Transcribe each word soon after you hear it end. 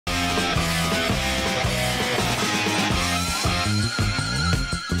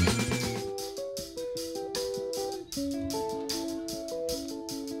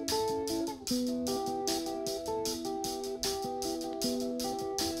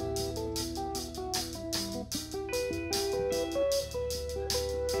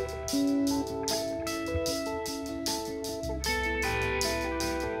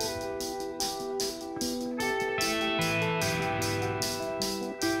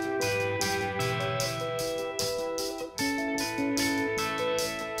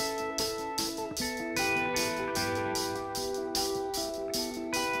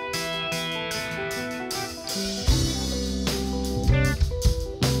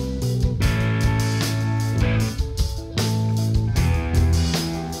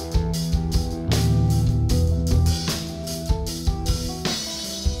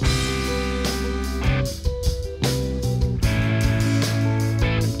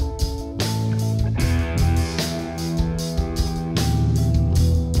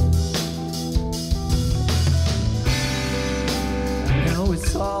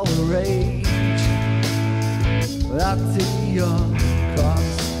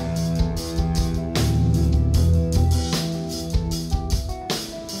cost.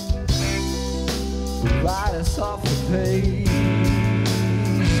 Write us off the page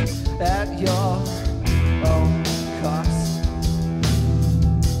at your own cost.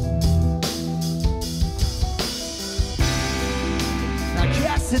 I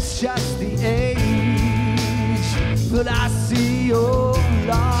guess it's just the age, but I see you're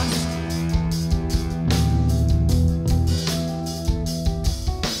lost.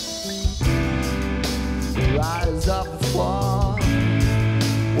 Rise up the fall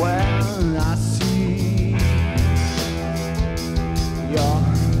when I see your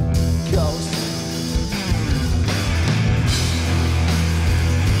ghost.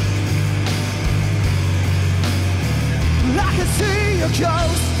 I can see your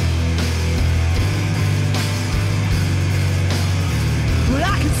ghost. But I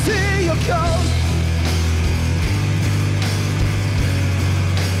can see your ghost.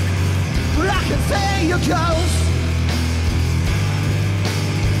 But I can see your ghost.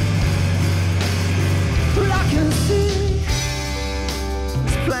 But I can see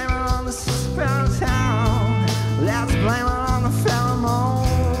it's blaming on the spirit of town. Let's blame it on the pheromones.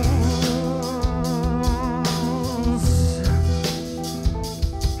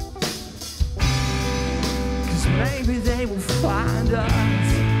 'Cause maybe they will find us,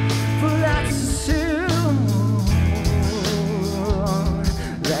 but let's assume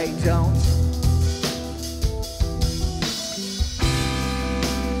they don't.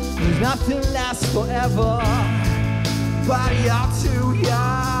 There's nothing lasts forever, but you're too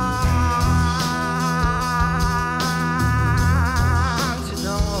young to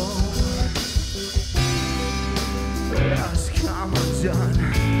know. Let us come undone,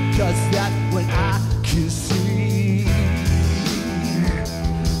 'cause that's when I can see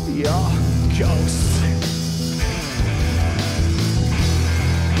your ghost.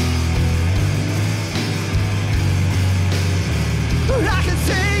 I can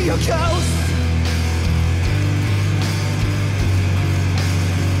see your ghost.